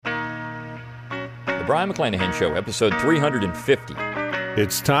The Brion McClanahan Show, episode 350.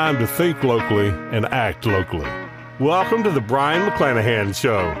 It's time to think locally and act locally. Welcome to the Brion McClanahan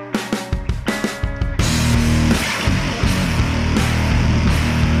Show.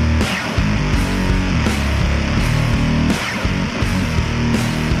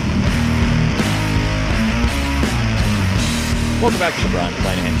 Welcome back to the Brion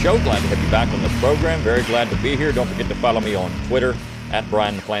McClanahan Show. Glad to have you back on the program. Very glad to be here. Don't forget to follow me on Twitter, at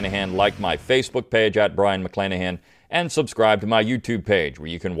Brion McClanahan, like my Facebook page, at Brion McClanahan, and subscribe to my YouTube page, where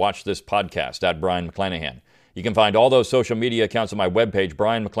you can watch this podcast, at Brion McClanahan. You can find all those social media accounts on my webpage,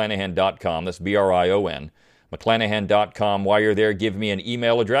 brionmcclanahan.com. That's B-R-I-O-N, McClanahan.com. While you're there, give me an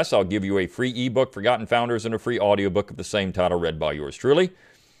email address. I'll give you a free ebook, Forgotten Founders, and a free audiobook of the same title, read by yours truly.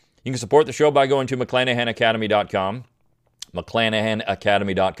 You can support the show by going to McClanahanacademy.com.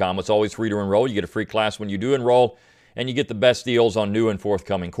 McClanahanacademy.com. It's always free to enroll. You get a free class when you do enroll, and you get the best deals on new and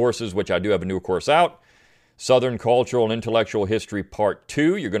forthcoming courses, which I do have a new course out. Southern Cultural and Intellectual History Part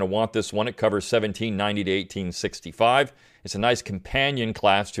 2. You're going to want this one. It covers 1790 to 1865. It's a nice companion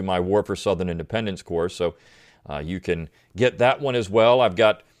class to my War for Southern Independence course, so you can get that one as well. I've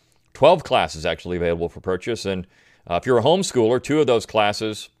got 12 classes actually available for purchase, and if you're a homeschooler, 2 of those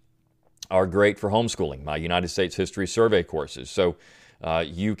classes are great for homeschooling, my United States History Survey courses. So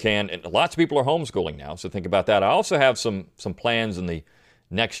you can, and lots of people are homeschooling now, so think about that. I also have some plans in the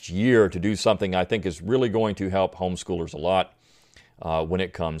next year to do something I think is really going to help homeschoolers a lot when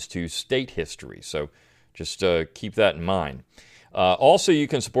it comes to state history. So just keep that in mind. Also, you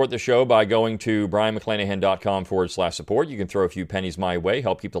can support the show by going to brionmcclanahan.com/support. You can throw a few pennies my way,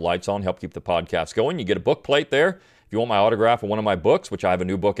 help keep the lights on, help keep the podcast going. You get a book plate there. If you want my autograph on one of my books, which I have a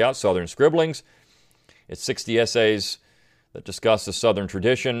new book out, Southern Scribblings, it's 60 essays that discuss the Southern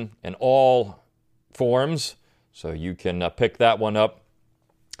tradition in all forms, so you can pick that one up.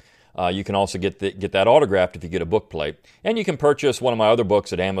 You can also get that autographed if you get a book plate. And you can purchase one of my other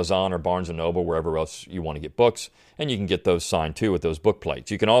books at Amazon or Barnes & Noble, wherever else you want to get books, and you can get those signed too with those book plates.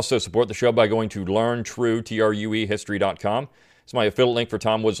 You can also support the show by going to LearnTrueHistory.com. It's my affiliate link for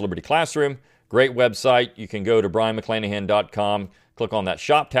Tom Woods Liberty Classroom. Great website. You can go to brionmcclanahan.com, click on that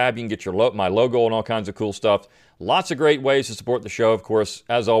shop tab. You can get my logo and all kinds of cool stuff. Lots of great ways to support the show. Of course,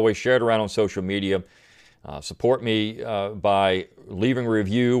 as always, share it around on social media. Support me by leaving a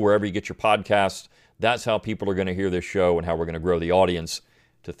review wherever you get your podcasts. That's how people are going to hear this show and how we're going to grow the audience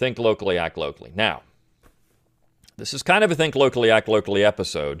to think locally, act locally. Now, this is kind of a Think Locally, Act Locally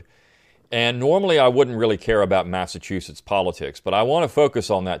episode. And normally I wouldn't really care about Massachusetts politics, but I want to focus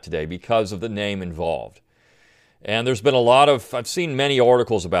on that today because of the name involved. And there's been I've seen many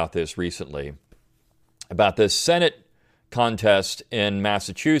articles about this recently, about this Senate contest in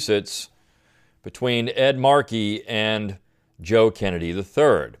Massachusetts between Ed Markey and Joe Kennedy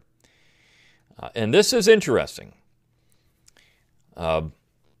III. And this is interesting.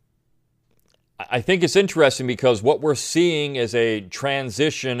 I think it's interesting because what we're seeing is a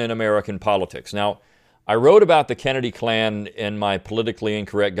transition in American politics. Now, I wrote about the Kennedy clan in my Politically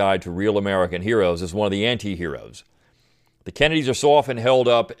Incorrect Guide to Real American Heroes as one of the anti-heroes. The Kennedys are so often held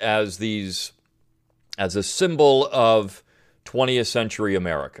up as a symbol of 20th century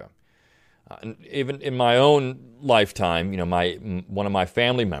America. And even in my own lifetime, one of my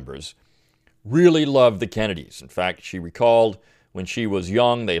family members really loved the Kennedys. In fact, she recalled when she was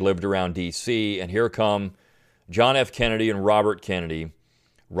young, they lived around D.C., and here come John F. Kennedy and Robert Kennedy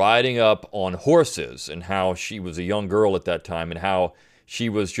riding up on horses, and how she was a young girl at that time, and how she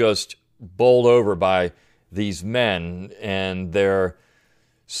was just bowled over by these men and their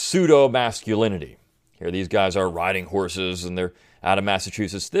pseudo-masculinity. Here these guys are riding horses, and they're out of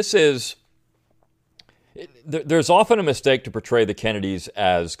Massachusetts. There's often a mistake to portray the Kennedys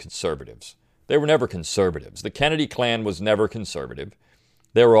as conservatives. They were never conservatives. The Kennedy clan was never conservative.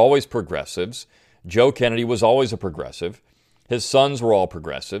 They were always progressives. Joe Kennedy was always a progressive. His sons were all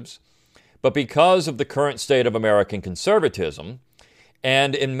progressives. But because of the current state of American conservatism,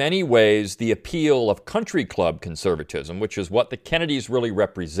 and in many ways the appeal of country club conservatism, which is what the Kennedys really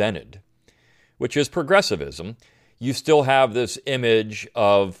represented, which is progressivism, you still have this image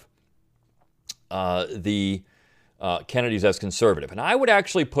of the Kennedys as conservative. And I would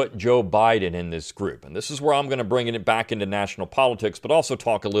actually put Joe Biden in this group. And this is where I'm going to bring it back into national politics, but also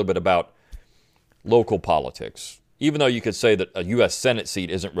talk a little bit about local politics. Even though you could say that a U.S. Senate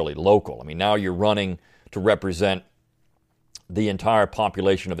seat isn't really local. I mean, now you're running to represent the entire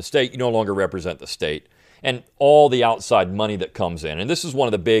population of a state. You no longer represent the state. And all the outside money that comes in. And this is one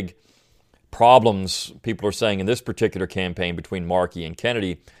of the big problems people are saying in this particular campaign between Markey and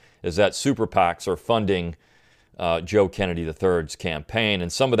Kennedy, is that super PACs are funding Joe Kennedy III's campaign,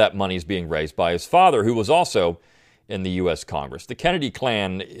 and some of that money is being raised by his father, who was also in the U.S. Congress. The Kennedy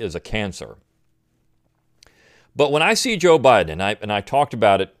clan is a cancer. But when I see Joe Biden, and I talked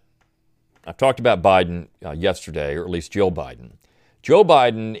about it, I talked about Biden yesterday, or at least Joe Biden. Joe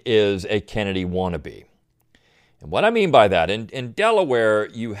Biden is a Kennedy wannabe. And what I mean by that, in Delaware,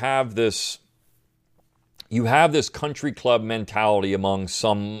 you have this country club mentality among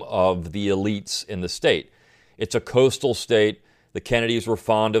some of the elites in the state. It's a coastal state. The Kennedys were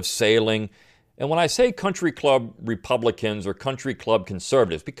fond of sailing. And when I say country club Republicans or country club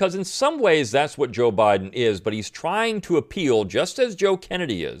conservatives, because in some ways that's what Joe Biden is, but he's trying to appeal, just as Joe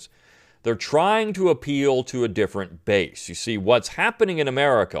Kennedy is, they're trying to appeal to a different base. You see, what's happening in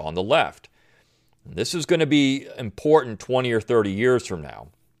America on the left, this is going to be important 20 or 30 years from now.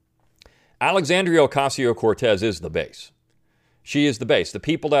 Alexandria Ocasio-Cortez is the base. She is the base. The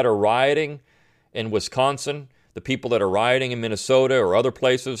people that are rioting in Wisconsin, the people that are rioting in Minnesota or other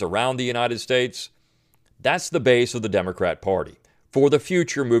places around the United States, that's the base of the Democrat Party for the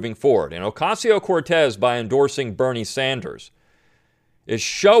future moving forward. And Ocasio-Cortez, by endorsing Bernie Sanders, is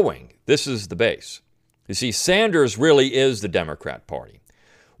showing this is the base. You see, Sanders really is the Democrat Party.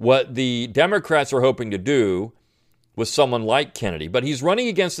 What the Democrats are hoping to do with someone like Kennedy, but he's running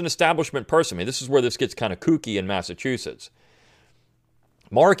against an establishment person. I mean, this is where this gets kind of kooky in Massachusetts.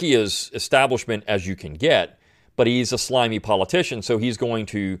 Markey is establishment as you can get, but he's a slimy politician, so he's going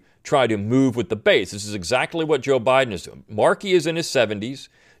to try to move with the base. This is exactly what Joe Biden is doing. Markey is in his 70s.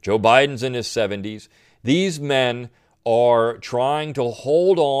 Joe Biden's in his 70s. These men are trying to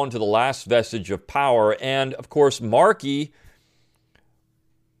hold on to the last vestige of power, and, of course, Markey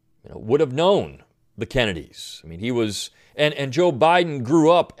would have known the Kennedys. I mean, he was, and Joe Biden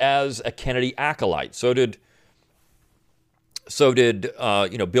grew up as a Kennedy acolyte. So did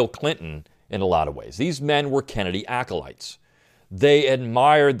Bill Clinton in a lot of ways. These men were Kennedy acolytes. They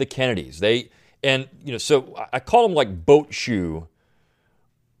admired the Kennedys. So I call them like boat shoe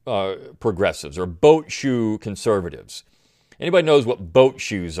progressives or boat shoe conservatives. Anybody knows what boat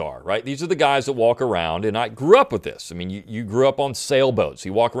shoes are, right? These are the guys that walk around, and I grew up with this. I mean, you grew up on sailboats.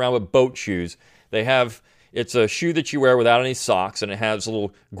 You walk around with boat shoes. It's a shoe that you wear without any socks, and it has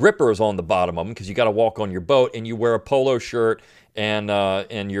little grippers on the bottom of them because you got to walk on your boat, and you wear a polo shirt and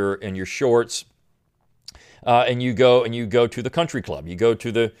your shorts, and you go to the country club. You go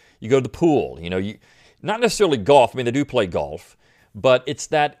to the pool. Not necessarily golf. I mean, they do play golf, but it's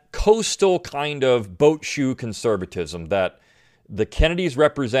that coastal kind of boat shoe conservatism that the Kennedys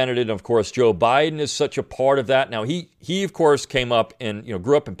represented, and of course Joe Biden is such a part of that. Now he of course grew up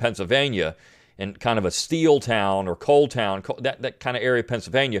in Pennsylvania, in kind of a steel town or coal town, that kind of area of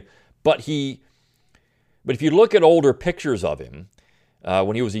Pennsylvania. But if you look at older pictures of him,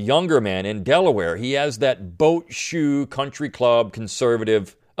 when he was a younger man in Delaware, he has that boat shoe country club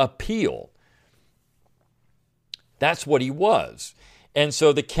conservative appeal. That's what he was. And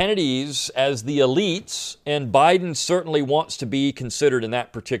so the Kennedys, as the elites, and Biden certainly wants to be considered in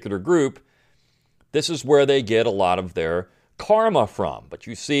that particular group, this is where they get a lot of their karma from. But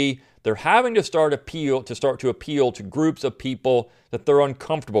you see, they're having to start to appeal to groups of people that they're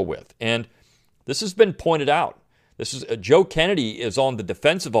uncomfortable with. And this has been pointed out. Joe Kennedy is on the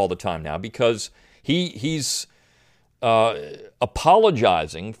defensive all the time now because he's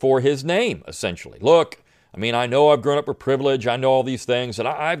apologizing for his name, essentially. Look, I mean, I know I've grown up with privilege. I know all these things, and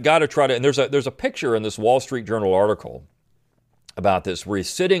I've got to try to. And there's a picture in this Wall Street Journal article about this where he's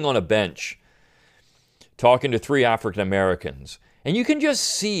sitting on a bench talking to 3 African Americans, and you can just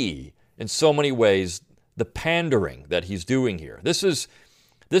see in so many ways the pandering that he's doing here. This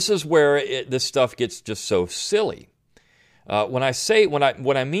is where this stuff gets just so silly. What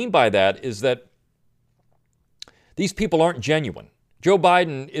I mean by that is that these people aren't genuine. Joe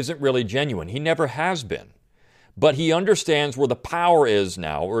Biden isn't really genuine. He never has been. But he understands where the power is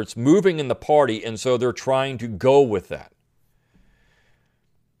now, or it's moving in the party, and so they're trying to go with that.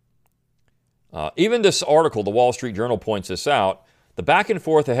 Even this article, the Wall Street Journal points this out. The back and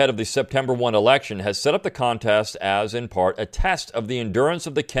forth ahead of the September 1 election has set up the contest as, in part, a test of the endurance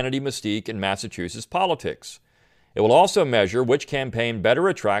of the Kennedy mystique in Massachusetts politics. It will also measure which campaign better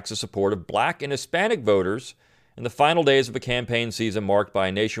attracts the support of Black and Hispanic voters in the final days of a campaign season marked by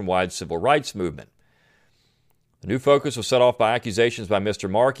a nationwide civil rights movement. The new focus was set off by accusations by Mr.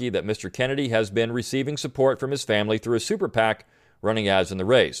 Markey that Mr. Kennedy has been receiving support from his family through a super PAC running ads in the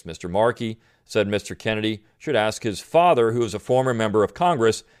race. Mr. Markey said Mr. Kennedy should ask his father, who is a former member of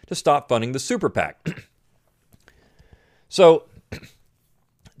Congress, to stop funding the super PAC. So,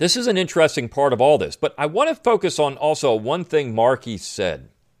 this is an interesting part of all this, but I want to focus on also one thing Markey said.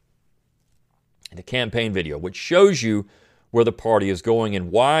 in a campaign video, which shows you where the party is going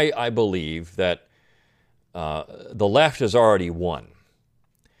and why I believe that the left has already won.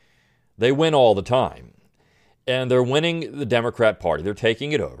 They win all the time. And they're winning the Democrat Party. They're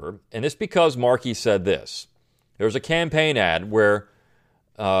taking it over. And it's because Markey said this. There's a campaign ad where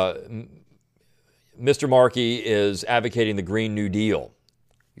Mr. Markey is advocating the Green New Deal.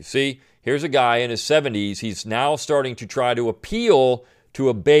 You see, here's a guy in his 70s. He's now starting to try to appeal to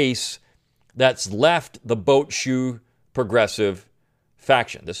a base that's left the boat shoe progressive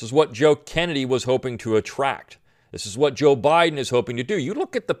faction. This is what Joe Kennedy was hoping to attract. This is what Joe Biden is hoping to do. You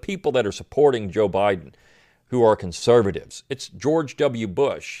look at the people that are supporting Joe Biden who are conservatives. It's George W.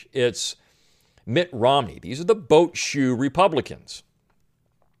 Bush. It's Mitt Romney. These are the boat shoe Republicans.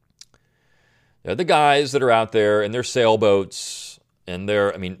 They're the guys that are out there in their sailboats. And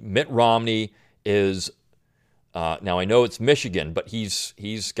Mitt Romney is, now I know it's Michigan, but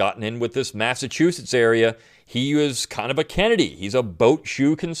he's gotten in with this Massachusetts area. He is kind of a Kennedy. He's a boat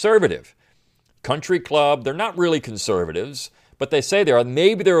shoe conservative. Country Club, they're not really conservatives, but they say they are.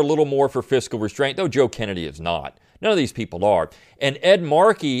 Maybe they're a little more for fiscal restraint, though Joe Kennedy is not. None of these people are. And Ed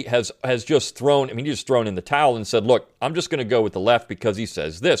Markey has just thrown in the towel and said, look, I'm just going to go with the left because he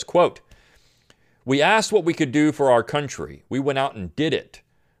says this, quote, "We asked what we could do for our country. We went out and did it.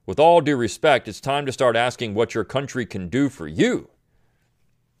 With all due respect, it's time to start asking what your country can do for you."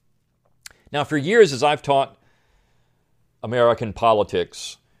 Now, for years, as I've taught American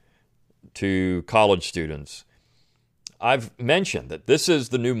politics to college students, I've mentioned that this is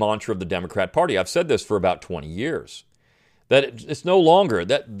the new mantra of the Democrat Party. I've said this for about 20 years, that it's no longer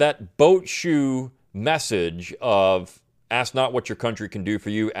that boat shoe message of ask not what your country can do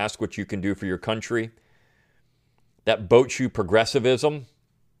for you, ask what you can do for your country. That boat shoe progressivism,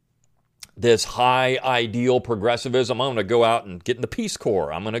 this high ideal progressivism. I'm going to go out and get in the Peace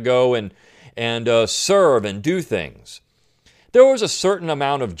Corps. I'm going to go and serve and do things. There was a certain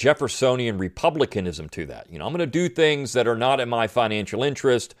amount of Jeffersonian republicanism to that. I'm going to do things that are not in my financial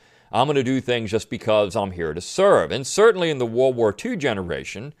interest. I'm going to do things just because I'm here to serve. And certainly in the World War II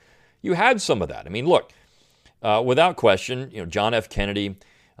generation, you had some of that. Look, without question, John F. Kennedy,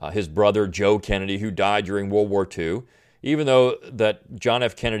 his brother Joe Kennedy, who died during World War II, even though that John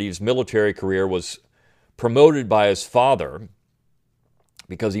F. Kennedy's military career was promoted by his father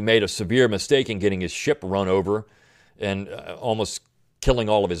because he made a severe mistake in getting his ship run over and almost killing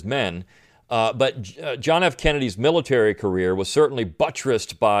all of his men. But John F. Kennedy's military career was certainly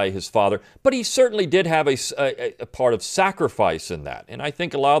buttressed by his father, but he certainly did have a part of sacrifice in that. And I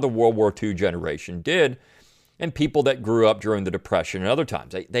think a lot of the World War II generation did, and people that grew up during the Depression and other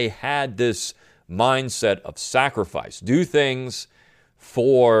times. They had this mindset of sacrifice. Do things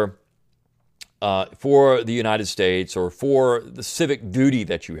for the United States or for the civic duty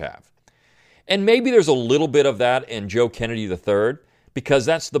that you have. And maybe there's a little bit of that in Joe Kennedy III, because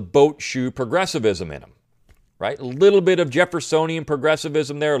that's the boat shoe progressivism in him, right? A little bit of Jeffersonian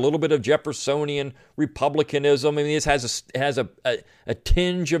progressivism there, a little bit of Jeffersonian republicanism. This has a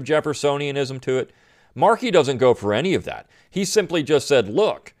tinge of Jeffersonianism to it. Markey doesn't go for any of that. He simply just said,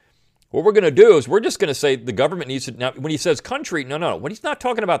 look, what we're going to do is we're just going to say the government needs to, now when he says country, no, when he's not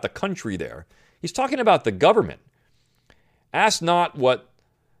talking about the country there, he's talking about the government. Ask not what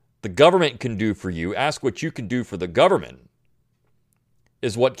the government can do for you, ask what you can do for the government,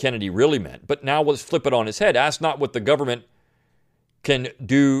 is what Kennedy really meant. But now let's flip it on his head. Ask not what the government can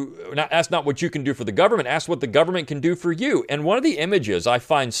do, ask not what you can do for the government, ask what the government can do for you. And one of the images I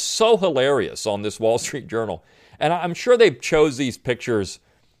find so hilarious on this Wall Street Journal, and I'm sure they chose these pictures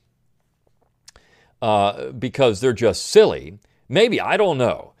because they're just silly. Maybe, I don't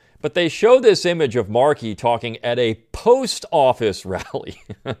know. But they show this image of Markey talking at a post office rally.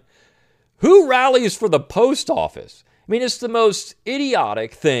 Who rallies for the post office? It's the most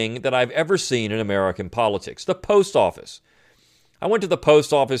idiotic thing that I've ever seen in American politics. The post office. I went to the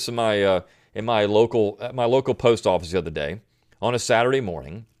post office in my local post office the other day on a Saturday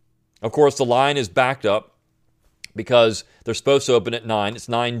morning. Of course, the line is backed up because they're supposed to open at 9. It's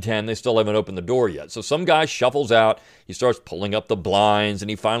 9:10. They still haven't opened the door yet. So some guy shuffles out. He starts pulling up the blinds, and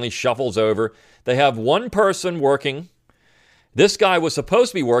he finally shuffles over. They have one person working. This guy was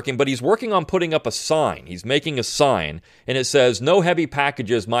supposed to be working, but he's working on putting up a sign. He's making a sign, and it says, "No heavy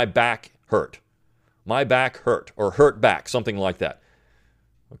packages, my back hurt." My back hurt, or hurt back, something like that.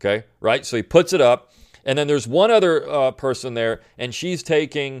 Okay, right? So he puts it up, and then there's one other person there, and she's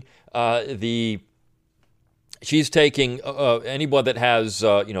taking anyone that has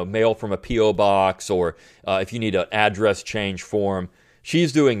mail from a P.O. box, or if you need an address change form,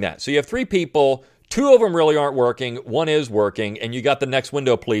 she's doing that. So you have three people. Two of them really aren't working. One is working, and you got the next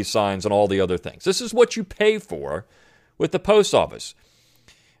window please signs and all the other things. This is what you pay for with the post office.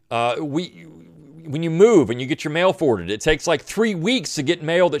 When you move and you get your mail forwarded, it takes like 3 weeks to get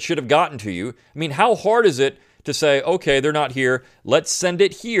mail that should have gotten to you. I mean, how hard is it to say, okay, they're not here, let's send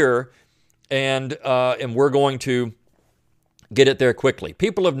it here, and we're going to get it there quickly.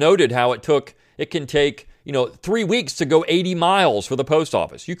 People have noted how it can take 3 weeks to go 80 miles for the post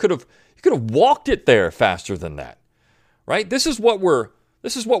office. You could have walked it there faster than that, right? This is what we're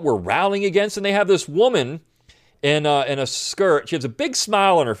rallying against. And they have this woman in a skirt. She has a big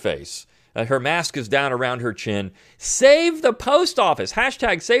smile on her face. Her mask is down around her chin. Save the post office.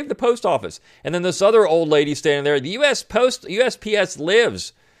 Hashtag save the post office. And then this other old lady standing there. The USPS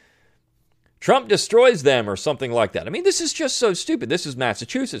lives. Trump destroys them, or something like that. I mean, this is just so stupid. This is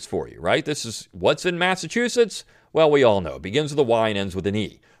Massachusetts for you, right? This is what's in Massachusetts. Well, we all know. It begins with a Y and ends with an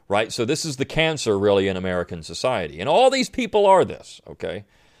E, right? So this is the cancer, really, in American society. And all these people are this, okay?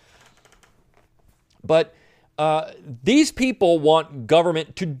 But these people want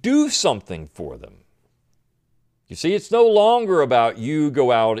government to do something for them. You see, it's no longer about you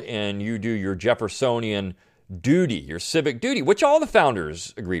go out and you do your Jeffersonian duty, your civic duty, which all the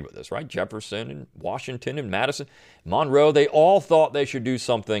founders agreed with this, right? Jefferson and Washington and Madison, Monroe, they all thought they should do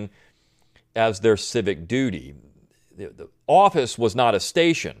something as their civic duty. The office was not a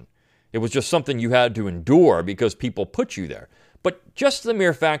station. It was just something you had to endure because people put you there. But just the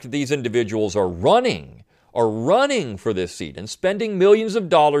mere fact that these individuals are running for this seat and spending millions of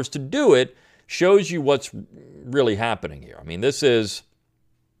dollars to do it shows you what's really happening here. I mean, this is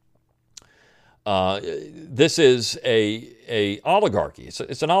a oligarchy.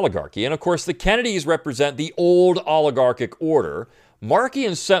 It's an oligarchy. And of course, the Kennedys represent the old oligarchic order. Markey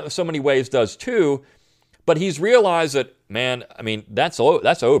in so many ways does too, but he's realized that, man, I mean, that's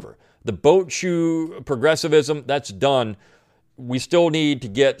over. The boat shoe progressivism, that's done. We still need to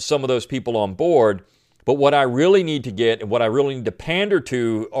get some of those people on board. But what I really need to get and what I really need to pander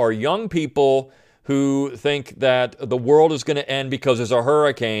to are young people who think that the world is going to end because there's a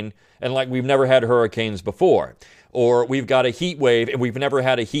hurricane and like we've never had hurricanes before. Or we've got a heat wave and we've never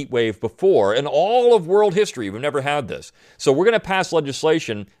had a heat wave before. In all of world history, we've never had this. So we're going to pass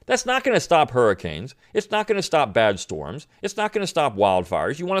legislation that's not going to stop hurricanes. It's not going to stop bad storms. It's not going to stop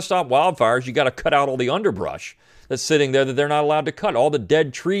wildfires. You want to stop wildfires, you got to cut out all the underbrush that's sitting there that they're not allowed to cut. All the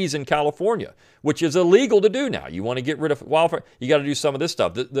dead trees in California, which is illegal to do now. You want to get rid of wildfire, you got to do some of this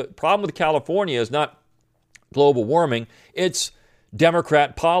stuff. The problem with California is not global warming. It's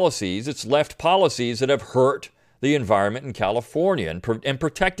Democrat policies. It's left policies that have hurt the environment in California and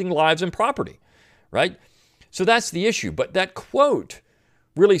protecting lives and property, right? So that's the issue. But that quote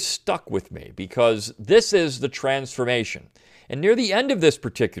really stuck with me because this is the transformation. And near the end of this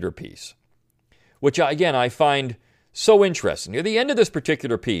particular piece, which I find so interesting, near the end of this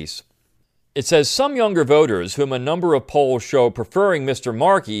particular piece, it says, some younger voters whom a number of polls show preferring Mr.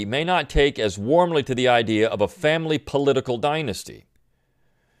 Markey may not take as warmly to the idea of a family political dynasty.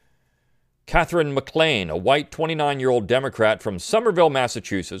 Catherine McLean, a white 29-year-old Democrat from Somerville,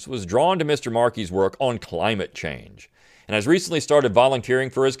 Massachusetts, was drawn to Mr. Markey's work on climate change and has recently started volunteering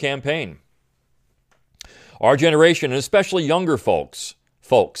for his campaign. Our generation, and especially younger folks,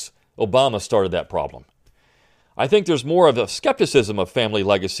 Obama started that problem. I think there's more of a skepticism of family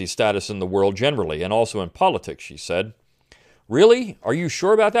legacy status in the world generally, and also in politics, she said. Really? Are you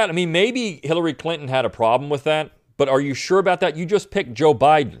sure about that? I mean, maybe Hillary Clinton had a problem with that, but are you sure about that? You just picked Joe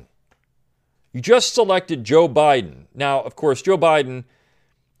Biden. You just selected Joe Biden. Now, of course, Joe Biden,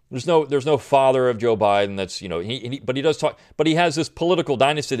 there's no father of Joe Biden that's, but he does talk, but he has this political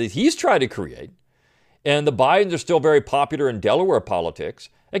dynasty that he's tried to create. And the Bidens are still very popular in Delaware politics.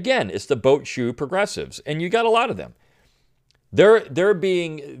 Again, it's the boat shoe progressives, and you got a lot of them. They're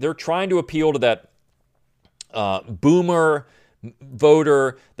trying to appeal to that boomer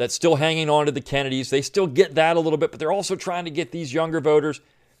voter that's still hanging on to the Kennedys. They still get that a little bit, but they're also trying to get these younger voters.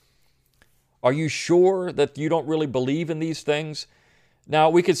 Are you sure that you don't really believe in these things? Now,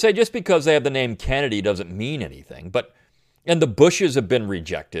 we could say just because they have the name Kennedy doesn't mean anything, and the Bushes have been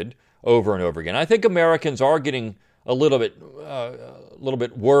rejected over and over again. I think Americans are getting a little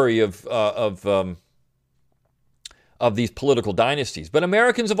bit worry of these political dynasties. But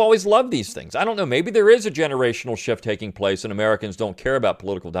Americans have always loved these things. I don't know, maybe there is a generational shift taking place and Americans don't care about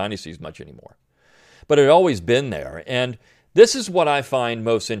political dynasties much anymore. But it had always been there. And this is what I find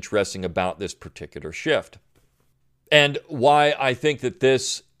most interesting about this particular shift. And why I think that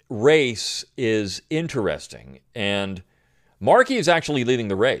this race is interesting. And Markey is actually leading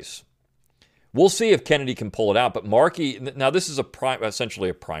the race. We'll see if Kennedy can pull it out. But Markey, now this is essentially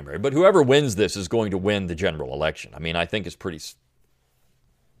a primary, but whoever wins this is going to win the general election. I mean, I think it's pretty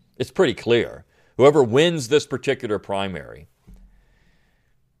clear. Whoever wins this particular primary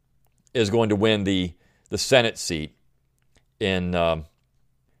is going to win the Senate seat in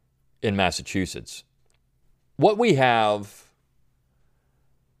Massachusetts. What we have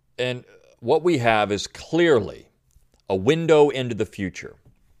is clearly a window into the future.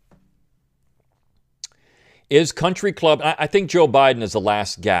 Is Country Club, I think Joe Biden is the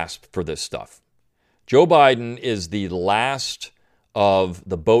last gasp for this stuff. Joe Biden is the last of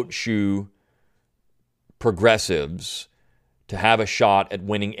the boat shoe progressives to have a shot at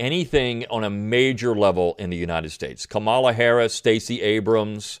winning anything on a major level in the United States. Kamala Harris, Stacey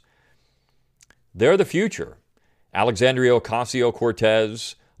Abrams, they're the future. Alexandria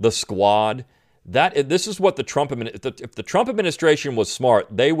Ocasio-Cortez, the Squad. This is what the Trump administration, if the Trump administration was smart,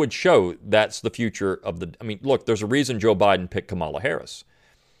 they would show that's the future of the, I mean, look, there's a reason Joe Biden picked Kamala Harris.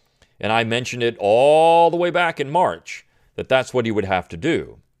 And I mentioned it all the way back in March, that that's what he would have to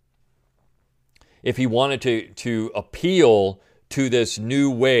do if he wanted to appeal to this new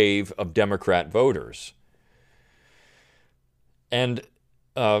wave of Democrat voters. And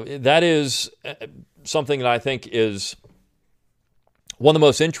that is something that I think is one of the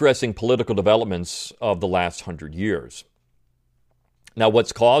most interesting political developments of the last 100 years. Now,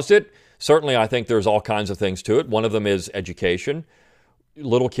 what's caused it? Certainly, I think there's all kinds of things to it. One of them is education.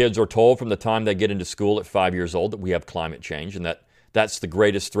 Little kids are told from the time they get into school at 5 years old that we have climate change and that's the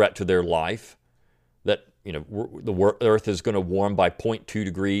greatest threat to their life. That, you know, the Earth is going to warm by 0.2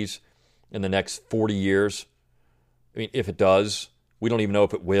 degrees in the next 40 years. I mean, if it does, we don't even know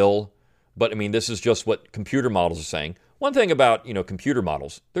if it will. But I mean, this is just what computer models are saying. One thing about, you know, computer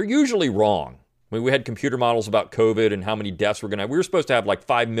models, they're usually wrong. I mean, we had computer models about COVID and how many deaths we're going to have. We were supposed to have like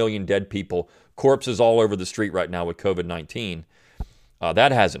 5 million dead people, corpses all over the street right now with COVID-19.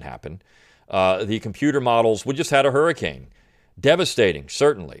 That hasn't happened. The computer models, we just had a hurricane. Devastating,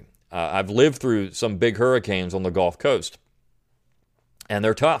 certainly. I've lived through some big hurricanes on the Gulf Coast, and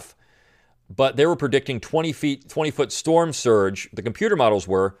they're tough. But they were predicting 20-foot storm surge. The computer models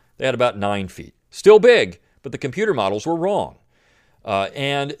they had about 9 feet. Still big, but the computer models were wrong.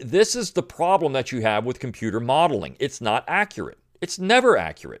 And this is the problem that you have with computer modeling. It's not accurate. It's never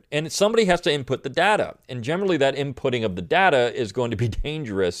accurate. And somebody has to input the data. And generally that inputting of the data is going to be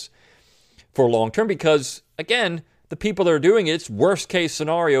dangerous for long term because, again, the people that are doing it's worst case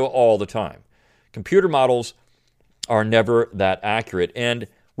scenario all the time. Computer models are never that accurate. And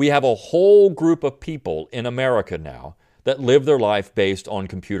we have a whole group of people in America now that live their life based on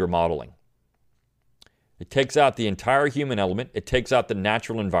computer modeling. It takes out the entire human element. It takes out the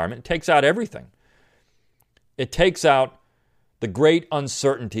natural environment. It takes out everything. It takes out the great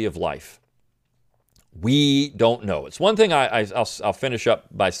uncertainty of life. We don't know. It's one thing I'll finish up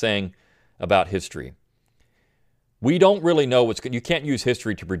by saying about history. We don't really know what's good. You can't use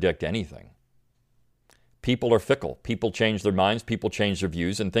history to predict anything. People are fickle. People change their minds. People change their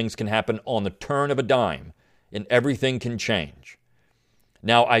views. And things can happen on the turn of a dime. And everything can change.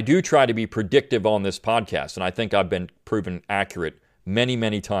 Now, I do try to be predictive on this podcast. And I think I've been proven accurate many,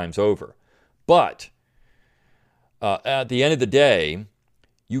 many times over. But at the end of the day,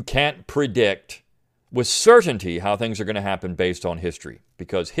 you can't predict with certainty how things are going to happen based on history.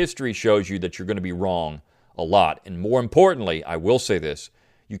 Because history shows you that you're going to be wrong a lot. And more importantly, I will say this,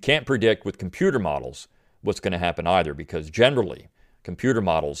 you can't predict with computer models what's going to happen either, because generally computer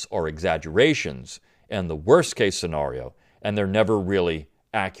models are exaggerations and the worst case scenario, and they're never really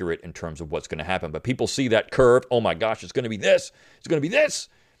accurate in terms of what's going to happen. But people see that curve, oh my gosh, it's going to be this, it's going to be this,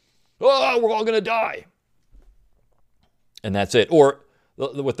 oh, we're all going to die. And that's it. Or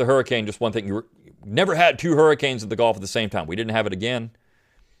with the hurricane, just one thing, you never had 2 hurricanes in the Gulf at the same time. We didn't have it again.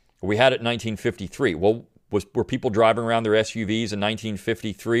 We had it in 1953. Well, were people driving around their SUVs in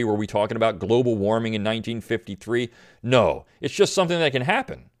 1953? Were we talking about global warming in 1953? No. It's just something that can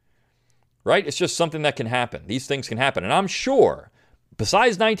happen, right? It's just something that can happen. These things can happen. And I'm sure,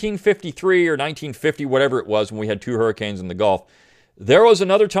 besides 1953 or 1950, whatever it was, when we had 2 hurricanes in the Gulf, there was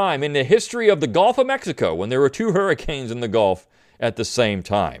another time in the history of the Gulf of Mexico when there were 2 hurricanes in the Gulf at the same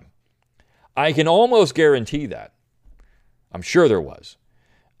time. I can almost guarantee that. I'm sure there was.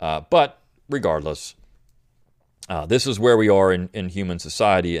 But regardless, this is where we are in human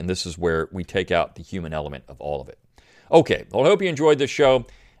society, and this is where we take out the human element of all of it. Okay, well, I hope you enjoyed this show.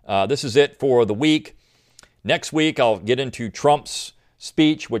 This is it for the week. Next week, I'll get into Trump's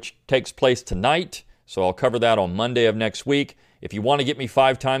speech, which takes place tonight, so I'll cover that on Monday of next week. If you want to get me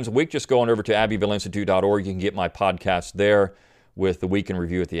 5 times a week, just go on over to abbevilleinstitute.org. You can get my podcast there, with the Week in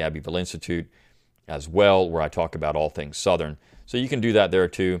Review at the Abbeville Institute as well, where I talk about all things Southern. So you can do that there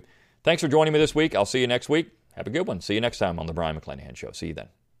too. Thanks for joining me this week. I'll see you next week. Have a good one. See you next time on The Brion McClanahan Show. See you then.